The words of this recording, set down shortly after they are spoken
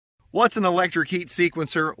What's an electric heat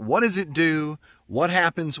sequencer? What does it do? What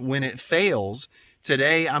happens when it fails?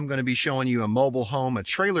 Today, I'm going to be showing you a mobile home, a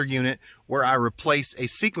trailer unit, where I replace a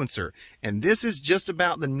sequencer. And this is just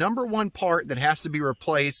about the #1 part that has to be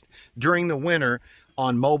replaced during the winter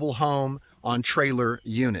on mobile home, on trailer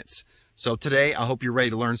units. So today, I hope you're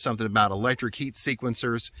ready to learn something about electric heat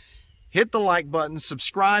sequencers. Hit the like button,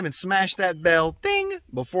 subscribe, and smash that bell, ding,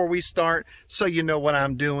 before we start so you know what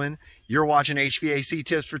I'm doing. You're watching HVAC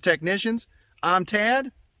Tips for Technicians. I'm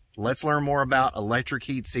Tad. Let's learn more about electric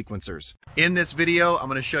heat sequencers. In this video, I'm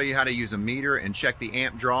going to show you how to use a meter and check the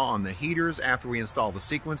amp draw on the heaters after we install the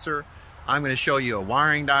sequencer. I'm going to show you a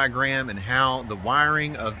wiring diagram and how the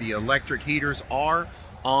wiring of the electric heaters are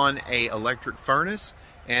on an electric furnace.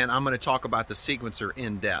 And I'm going to talk about the sequencer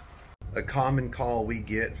in depth. A common call we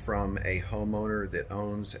get from a homeowner that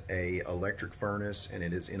owns an electric furnace and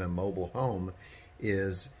it is in a mobile home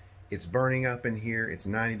is it's burning up in here, it's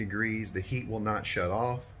 90 degrees, the heat will not shut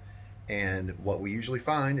off, and what we usually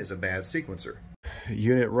find is a bad sequencer.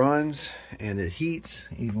 Unit runs and it heats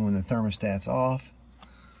even when the thermostat's off.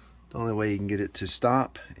 The only way you can get it to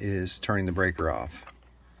stop is turning the breaker off.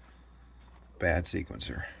 Bad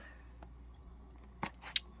sequencer.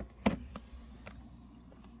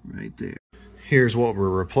 Right there. Here's what we're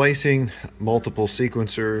replacing. Multiple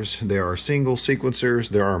sequencers. There are single sequencers.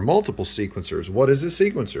 There are multiple sequencers. What is a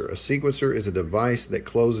sequencer? A sequencer is a device that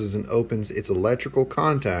closes and opens its electrical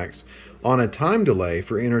contacts on a time delay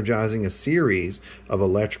for energizing a series of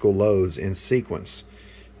electrical loads in sequence.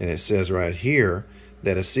 And it says right here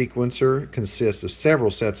that a sequencer consists of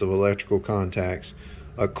several sets of electrical contacts,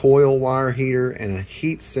 a coil wire heater, and a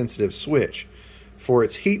heat-sensitive switch. For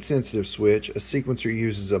its heat-sensitive switch, a sequencer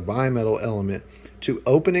uses a bimetal element to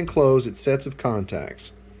open and close its sets of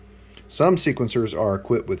contacts. Some sequencers are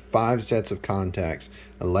equipped with 5 sets of contacts,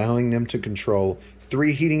 allowing them to control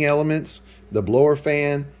 3 heating elements, the blower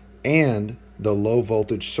fan, and the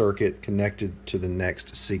low-voltage circuit connected to the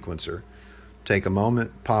next sequencer. Take a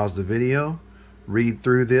moment, pause the video, read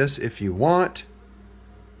through this if you want,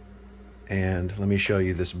 and let me show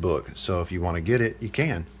you this book. So if you want to get it, you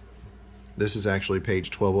can. This is actually page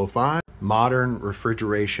 1205, Modern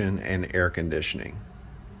Refrigeration and Air Conditioning.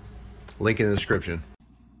 Link in the description.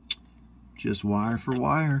 Just wire for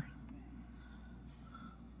wire.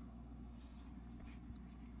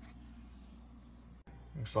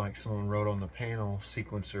 Looks like someone wrote on the panel,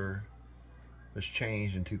 sequencer was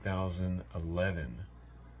changed in 2011.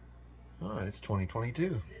 All right, it's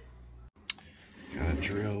 2022. Got a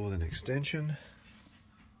drill with an extension.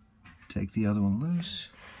 Take the other one loose.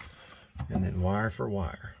 And then wire for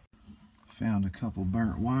wire. Found a couple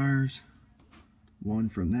burnt wires. One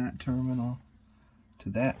from that terminal to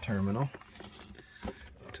that terminal.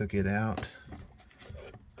 Took it out.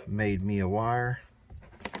 Made me a wire.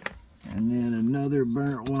 And then another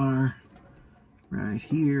burnt wire right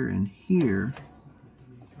here and here.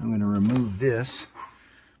 I'm going to remove this.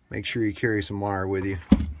 Make sure you carry some wire with you.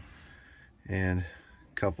 And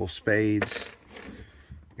a couple spades.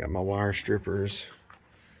 Got my wire strippers.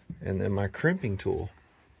 And then my crimping tool.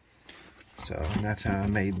 So, and that's how I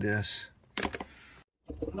made this. The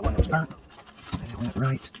one that was burnt, and it went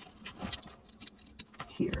right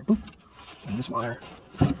here. Oop. And this wire,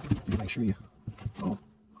 you make sure you, oh.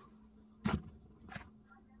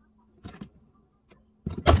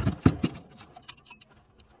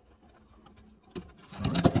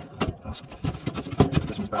 Alright, awesome.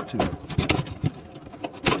 This one's about 2.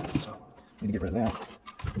 So, need to get rid of that.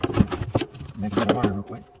 Make another wire real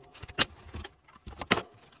quick.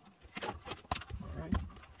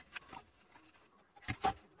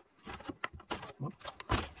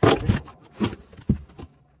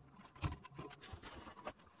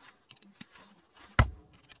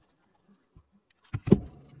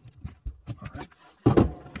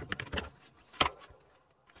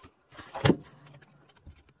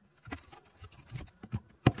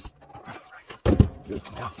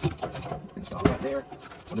 Now, install that there,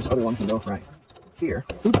 so this other one can go right here.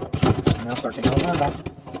 Oop. And now start taking all the wires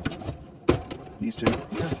out. These two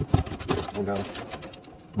here will go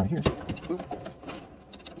right here. Oop.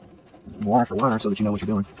 Wire for wire so that you know what you're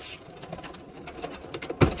doing.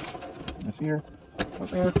 This here, up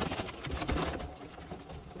there.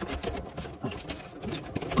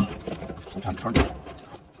 Sometimes it's hard to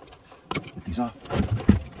get these off.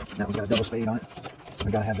 That one's got a double spade on it, so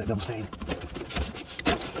we gotta have that double spade.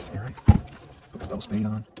 Alright, put the double spade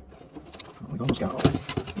on. We've almost got all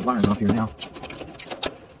the wires off here now.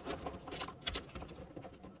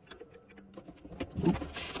 Oop.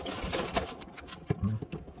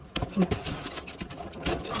 Oop.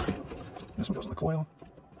 Alright, this one goes in the coil.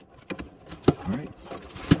 Alright,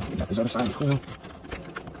 we got this other side of the coil.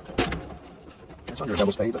 It's under a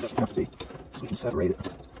double spade, but it doesn't have to be, so we can separate it.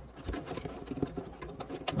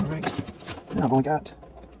 All right, now I've only got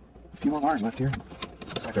a few more wires left here.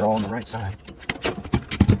 Looks like they're all on the right side.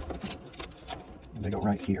 And they go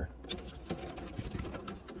right here.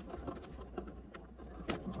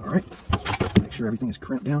 All right, make sure everything is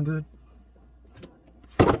crimped down good.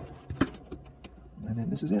 And then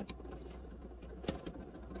this is it.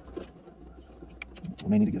 We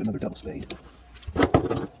may need to get another double spade.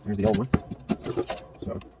 Here's the old one.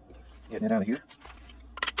 So, getting it out of here.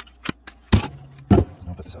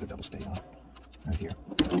 I'll put this other double spade on right here.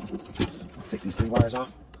 I'll take these 3 wires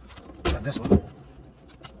off. Have this one.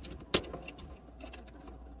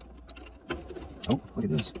 Oh, look at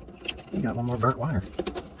this. We got one more burnt wire.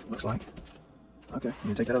 Looks like. Okay, I'm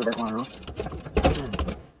gonna take that other burnt wire off.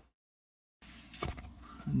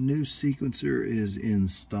 A new sequencer is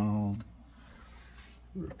installed.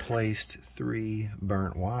 Replaced 3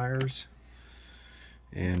 burnt wires,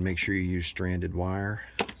 and make sure you use stranded wire.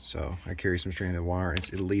 So I carry some stranded wire. It's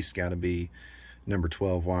at least got to be number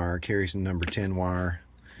 12 wire. Carry some number 10 wire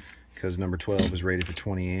because number 12 is rated for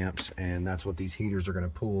 20 amps, and that's what these heaters are going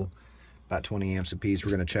to pull, about 20 amps a piece.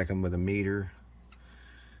 We're going to check them with a meter.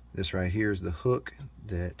 This right here is the hook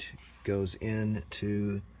that goes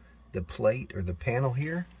into the plate or the panel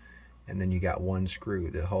here, and then you got 1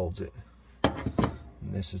 screw that holds it.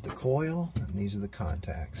 And this is the coil, and these are the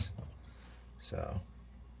contacts. So,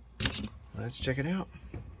 let's check it out.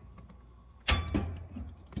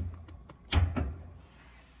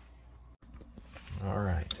 All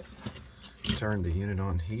right, turn the unit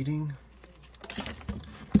on heating.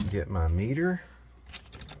 Get my meter.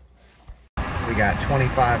 We got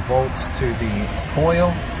 25 volts to the coil.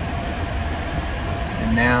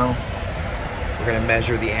 And now we're gonna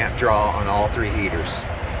measure the amp draw on all 3 heaters.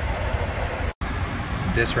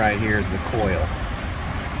 This right here is the coil.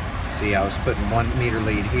 See, I was putting 1 meter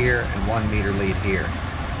lead here and 1 meter lead here.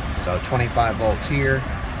 So 25 volts here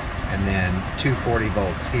and then 240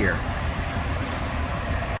 volts here.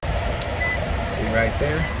 See right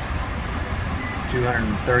there?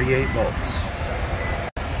 238 volts.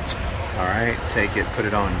 All right, take it, put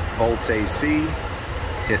it on volts AC,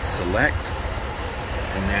 hit select,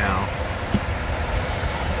 and now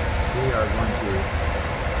we are going to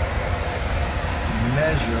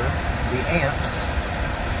measure the amps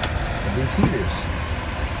of these heaters.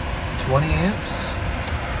 20 amps,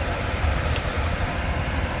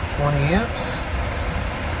 20 amps.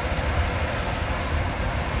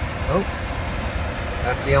 Oh,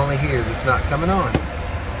 that's the only heater that's not coming on.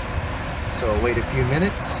 So I'll wait a few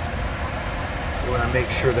minutes. We want to make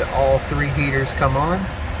sure that all 3 heaters come on.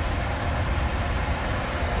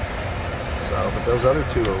 So, but those other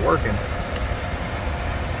 2 are working.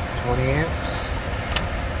 20 amps.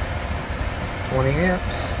 20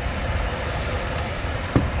 amps.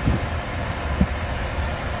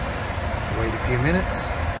 Wait a few minutes.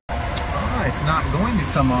 It's not going to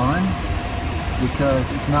come on because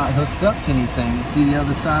it's not hooked up to anything. See the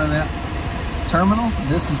other side of that terminal?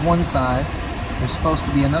 This is one side. There's supposed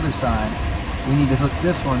to be another side. We need to hook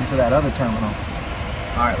this one to that other terminal.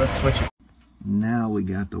 All right, let's switch it. Now we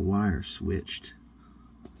got the wire switched.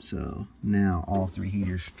 So now all 3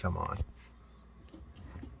 heaters should come on.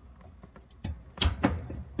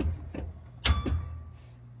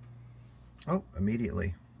 Oh,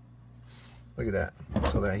 immediately. Look at that.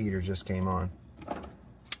 So that heater just came on.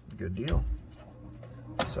 Good deal.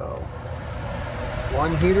 So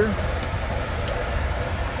 1 heater,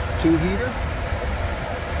 2 heater,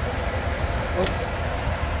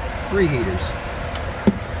 3 heaters.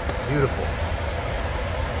 Beautiful.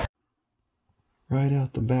 Right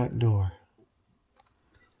out the back door.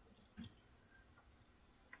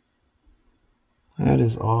 That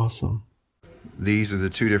is awesome. These are the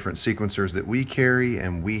 2 different sequencers that we carry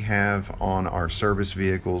and we have on our service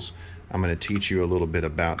vehicles. I'm going to teach you a little bit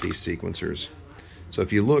about these sequencers. So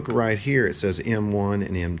if you look right here, it says M1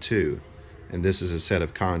 and M2, and this is a set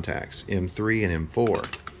of contacts, M3 and M4,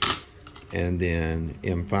 and then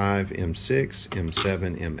M5, M6,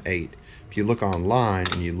 M7, M8. If you look online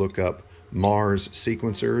and you look up Mars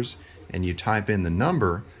sequencers and you type in the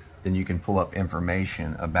number, then you can pull up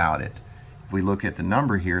information about it. If we look at the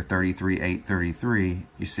number here, 33833,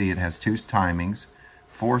 you see it has 2 timings,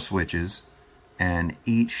 4 switches, and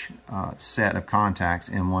each set of contacts,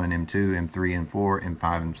 M1 and M2, M3 and M4,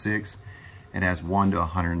 M5 and M6, it has 1 to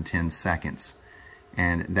 110 seconds.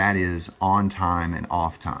 And that is on time and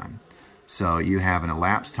off time. So you have an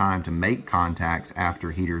elapsed time to make contacts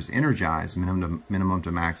after heaters energized, minimum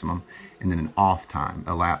to maximum, and then an off time,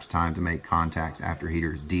 elapsed time to make contacts after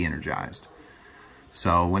heaters de-energized.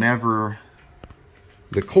 So whenever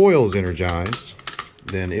the coil is energized,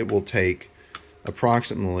 then it will take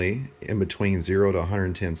approximately in between 0 to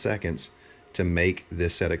 110 seconds to make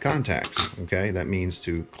this set of contacts. Okay, that means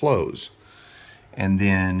to close. And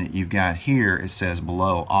then you've got here, it says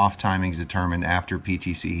below, off timings determined after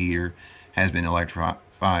PTC heater has been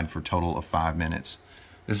electrified for a total of 5 minutes.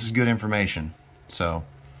 This is good information. So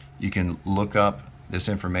you can look up this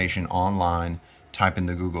information online, type in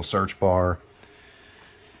the Google search bar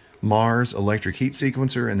Mars electric heat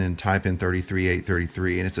sequencer, and then type in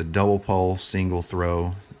 33833, and it's a double pole, single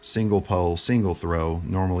throw, single pole, single throw,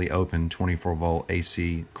 normally open 24 volt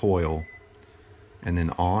AC coil, and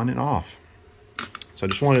then on and off. So I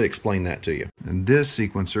just wanted to explain that to you. And this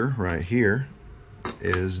sequencer right here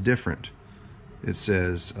is different. It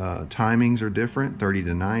says timings are different, 30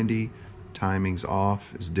 to 90, timings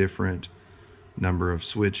off is different, number of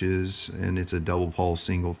switches, and it's a double pole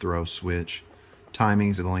single throw switch.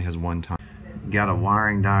 Timings, it only has one time. Got a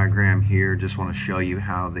wiring diagram here, just want to show you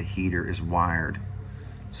how the heater is wired.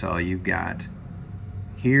 So you've got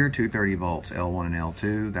here 230 volts, L1 and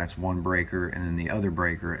L2, that's one breaker, and then the other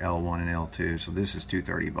breaker, L1 and L2, so this is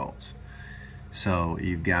 230 volts. So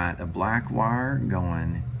you've got a black wire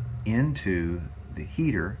going into the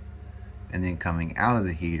heater, and then coming out of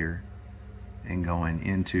the heater and going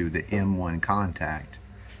into the M1 contact,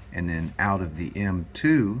 and then out of the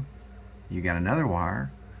M2 you got another wire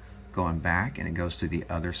going back, and it goes to the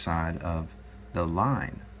other side of the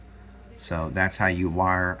line. So that's how you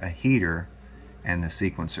wire a heater and the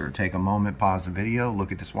sequencer. Take a moment, pause the video,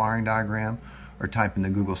 look at this wiring diagram, or type in the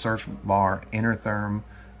Google search bar Inrtherm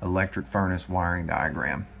electric furnace wiring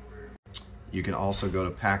diagram. You can also go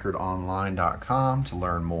to packardonline.com to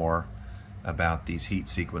learn more about these heat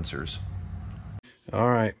sequencers. All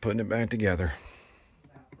right, putting it back together.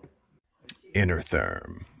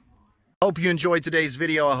 Inrtherm. Hope you enjoyed today's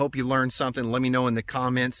video. I hope you learned something. Let me know in the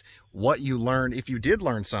comments what you learned, if you did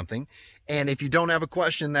learn something. And if you don't have a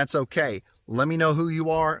question, that's okay. Let me know who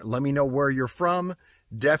you are. Let me know where you're from.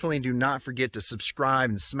 Definitely do not forget to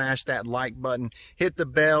subscribe and smash that like button. Hit the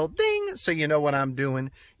bell, ding, so you know what I'm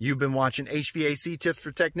doing. You've been watching HVAC Tips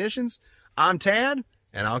for Technicians. I'm Tad,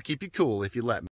 and I'll keep you cool if you let me.